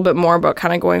talk a little bit more about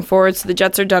kind of going forward. So the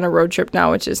Jets are done a road trip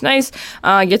now, which is nice.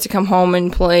 Get to come home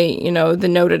and play, the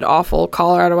noted awful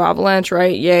Colorado Avalanche,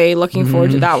 right? Yay. Looking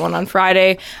forward to that one on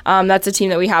Friday. That's a team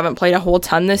that we haven't played a whole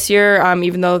ton this year.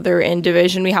 Even though they're in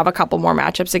division, we have a couple more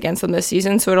matchups against them this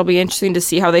season. So it'll be interesting to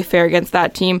see how they fare against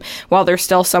that team while they're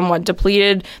still somewhat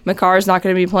depleted. Makar is not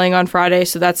going to be playing on Friday,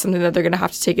 so that's something that they're going to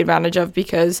have to take advantage of,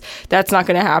 because that's not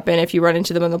going to happen if you run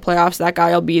into them in the playoffs. That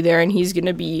guy will be there, and he's going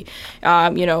to be,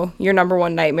 your number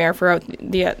one nightmare throughout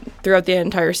the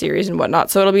entire series and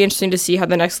whatnot. So it'll be interesting to see how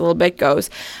the next little bit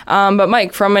goes. But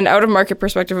Mike, from an out-of-market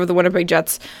perspective of the Winnipeg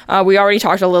Jets, we already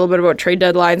talked a little bit about trade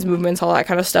deadlines, movements, all that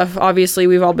kind of stuff. Obviously,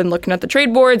 we've all been looking at the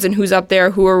trade boards and who's up there,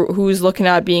 who's looking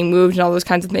at being moved, and all those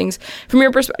kinds of things. From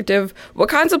your perspective, what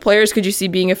kinds of players could you see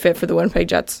being a fit for the Winnipeg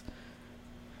Jets?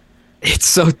 It's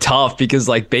so tough because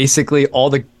basically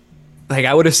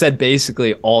I would have said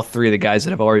basically all three of the guys that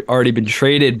have already been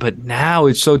traded, but now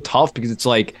it's so tough because it's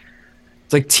like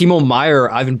It's like Timo Meyer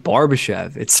or Ivan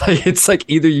Barbashev. It's like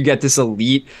either you get this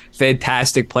elite,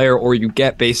 fantastic player, or you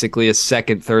get basically a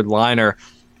second, third liner.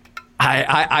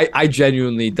 I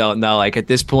genuinely don't know. Like at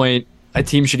this point, a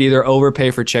team should either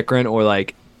overpay for Chychrun or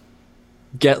like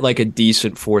get like a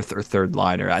decent fourth or third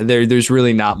liner. There's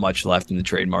really not much left in the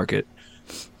trade market.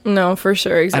 No, for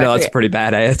sure. Exactly. I know it's pretty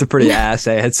bad. It's a pretty ass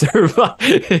answer.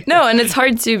 No, and it's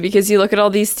hard too because you look at all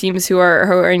these teams who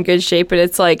are in good shape, and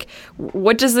it's like,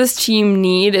 what does this team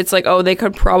need? It's like, oh, they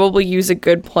could probably use a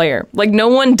good player. Like no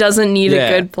one doesn't need a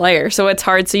good player, so it's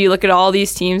hard. So you look at all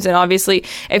these teams, and obviously,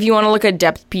 if you want to look at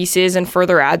depth pieces and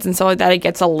further adds and stuff like that, it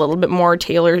gets a little bit more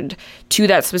tailored to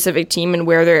that specific team and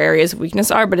where their areas of weakness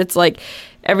are. But it's like,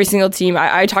 every single team,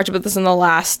 I talked about this in the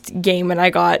last game and I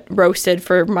got roasted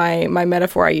for my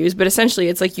metaphor I used, but essentially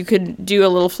it's like you could do a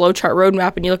little flowchart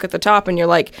roadmap and you look at the top and you're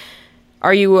like,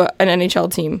 are you an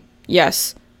NHL team?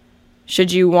 Yes.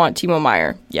 Should you want Timo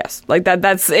Meyer? Yes. Like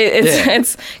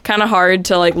it's kind of hard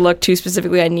to like look too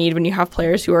specifically at need when you have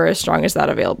players who are as strong as that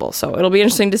available. So it'll be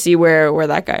interesting to see where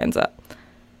that guy ends up.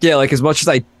 Yeah, like as much as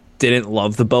I didn't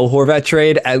love the Bo Horvat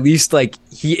trade, at least like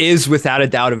he is without a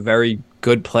doubt a very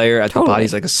good player at the body.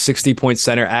 He's like a 60-point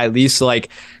center at least. Like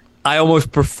I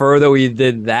almost prefer that we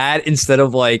did that instead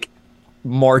of like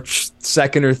March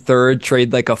 2nd or 3rd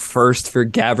trade like a first for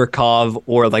Gavrikov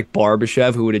or like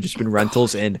Barbashev, who would have just been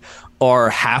rentals and are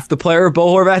half the player of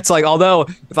Bo Horvat's. Like although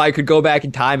if I could go back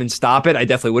in time and stop it, I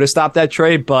definitely would have stopped that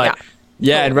trade. But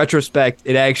in retrospect,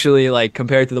 it actually like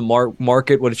compared to the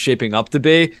market what it's shaping up to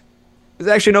be, it's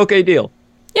actually an okay deal.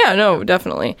 Yeah, no,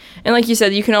 definitely. And like you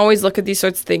said, you can always look at these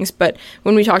sorts of things, but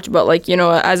when we talked about, like, you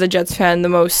know, as a Jets fan, the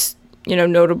most, you know,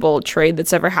 notable trade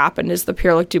that's ever happened is the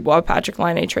Pierre-Luc Dubois-Patrick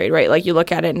Laine trade, right? Like, you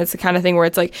look at it, and it's the kind of thing where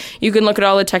it's like, you can look at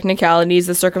all the technicalities,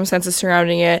 the circumstances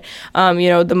surrounding it, you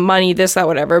know, the money, this, that,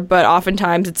 whatever, but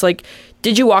oftentimes it's like,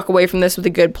 did you walk away from this with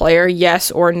a good player? Yes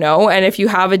or no? And if you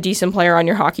have a decent player on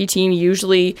your hockey team,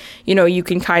 usually, you know, you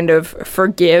can kind of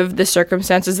forgive the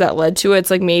circumstances that led to it.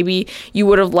 It's like maybe you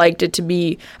would have liked it to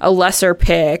be a lesser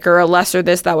pick or a lesser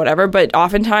this, that, whatever. But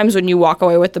oftentimes when you walk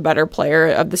away with the better player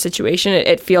of the situation,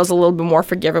 it feels a little bit more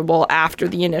forgivable after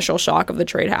the initial shock of the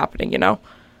trade happening, you know?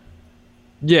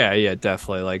 Yeah,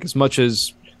 definitely. Like as much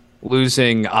as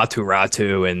losing Aatu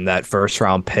Räty and that first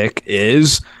round pick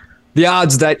is, the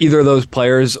odds that either of those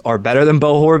players are better than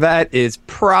Bo Horvat is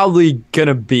probably going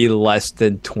to be less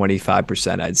than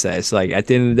 25%, I'd say. So, like, at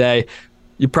the end of the day,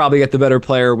 you probably get the better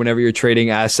player whenever you're trading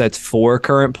assets for a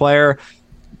current player,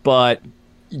 but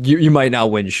you might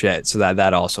not win shit. So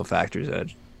that also factors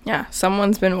in. Yeah,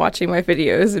 someone's been watching my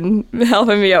videos and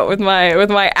helping me out with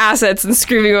my assets and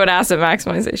screaming about asset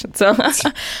maximization. So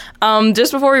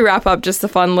just before we wrap up, just a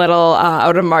fun little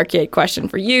out-of-market question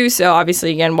for you. So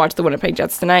obviously, again, watch the Winnipeg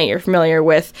Jets tonight. You're familiar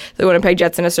with the Winnipeg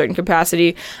Jets in a certain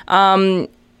capacity.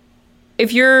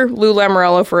 If you're Lou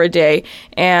Lamoriello for a day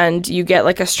and you get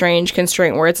like a strange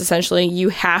constraint where it's essentially you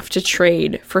have to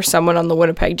trade for someone on the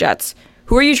Winnipeg Jets,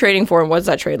 who are you trading for and what does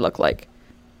that trade look like?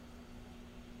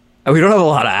 We don't have a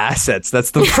lot of assets.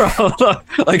 That's the problem.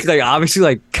 like obviously,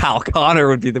 like Kyle Connor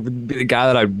would be the guy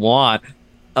that I'd want.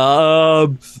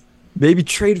 Maybe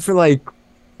trade for like,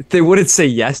 they wouldn't say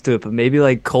yes to it, but maybe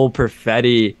like Cole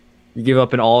Perfetti. You give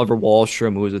up an Oliver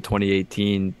Wahlstrom, who was a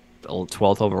 2018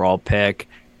 12th overall pick.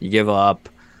 You give up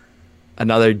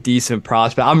another decent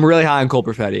prospect. I'm really high on Cole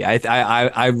Perfetti.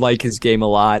 I like his game a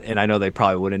lot, and I know they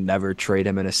probably wouldn't never trade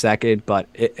him in a second. But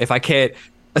if I can't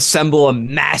assemble a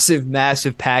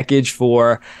massive package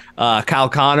for Kyle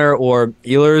Connor or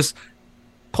Ehlers,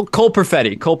 Cole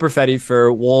Perfetti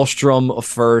for Wahlstrom a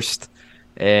first,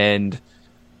 and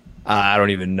I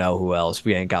don't even know who else.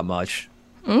 We ain't got much.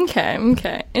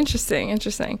 Okay.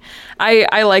 Interesting.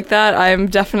 I like that. I'm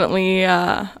definitely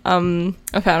a fan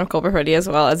of Cole Perfetti as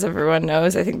well, as everyone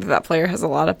knows. I think that player has a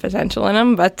lot of potential in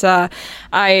him. But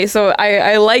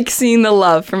I like seeing the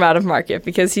love from out of market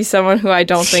because he's someone who I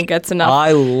don't think gets enough.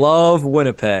 I love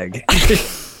Winnipeg.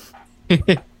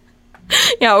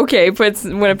 Yeah, okay. Puts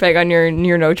Winnipeg on your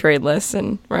no trade list,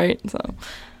 and right. So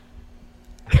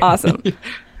awesome.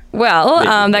 Well,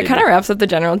 that kind of wraps up the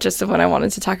general gist of what I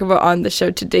wanted to talk about on the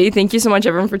show today. Thank you so much,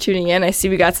 everyone, for tuning in. I see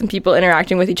we got some people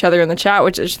interacting with each other in the chat,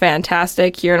 which is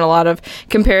fantastic. Hearing a lot of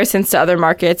comparisons to other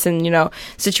markets and, you know,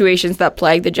 situations that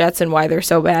plague the Jets and why they're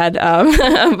so bad.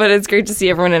 But it's great to see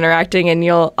everyone interacting, and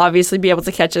you'll obviously be able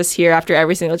to catch us here after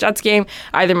every single Jets game,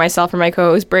 either myself or my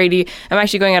co-host Brady. I'm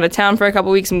actually going out of town for a couple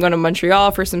weeks. I'm going to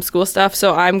Montreal for some school stuff,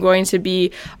 so I'm going to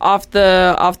be off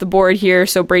the board here.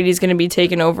 So Brady's going to be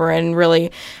taking over and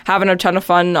really having a ton of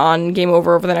fun on Game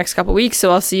Over the next couple weeks.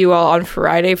 So I'll see you all on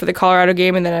Friday for the Colorado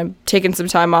game, and then I'm taking some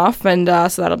time off, and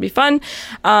so that'll be fun.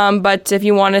 But if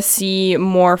you want to see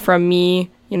more from me,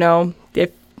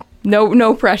 if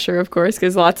no pressure, of course,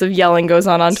 because lots of yelling goes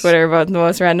on Twitter about the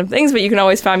most random things, but you can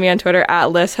always find me on Twitter at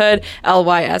LissHood,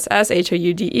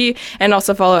 LyssHoude, and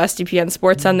also follow SDPN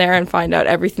Sports on there and find out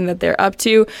everything that they're up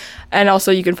to. And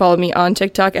also you can follow me on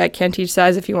TikTok at Can't Teach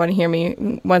Size if you want to hear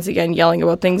me, once again, yelling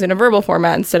about things in a verbal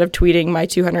format instead of tweeting my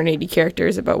 280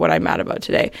 characters about what I'm mad about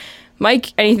today.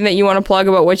 Mike, anything that you want to plug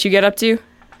about what you get up to?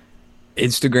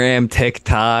 Instagram,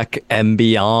 TikTok,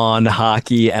 MBon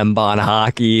Hockey, MBon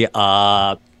Hockey,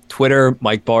 Twitter,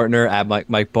 Mike Bartner, at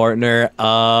Mike Bartner.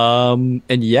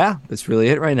 And yeah, that's really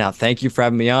it right now. Thank you for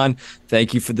having me on.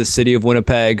 Thank you for the city of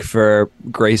Winnipeg for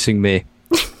gracing me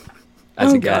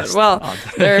as a guest. Well,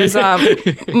 there's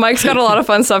Mike's got a lot of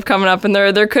fun stuff coming up, and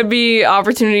there could be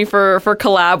opportunity for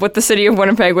collab with the city of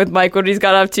Winnipeg with Mike, what he's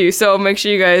got up to. So make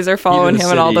sure you guys are following him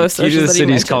and all those socials that he mentioned.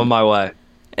 The city's coming my way.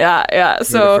 Yeah.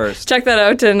 So check that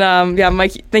out. And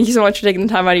Mike, thank you so much for taking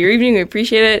the time out of your evening. We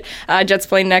appreciate it. Jets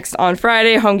play next on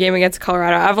Friday, home game against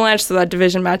Colorado Avalanche. So that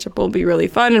division matchup will be really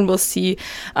fun, and we'll see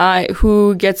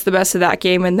who gets the best of that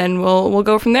game, and then we'll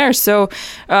go from there. So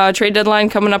trade deadline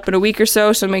coming up in a week or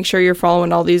so. So make sure you're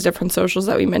following all these different socials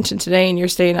that we mentioned today, and you're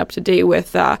staying up to date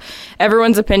with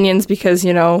everyone's opinions, because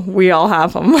we all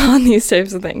have them on these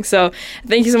types of things. So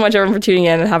thank you so much, everyone, for tuning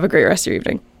in, and have a great rest of your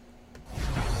evening.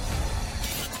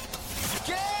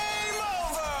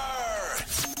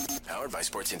 Powered by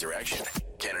Sports Interaction,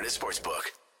 Canada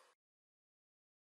Sportsbook.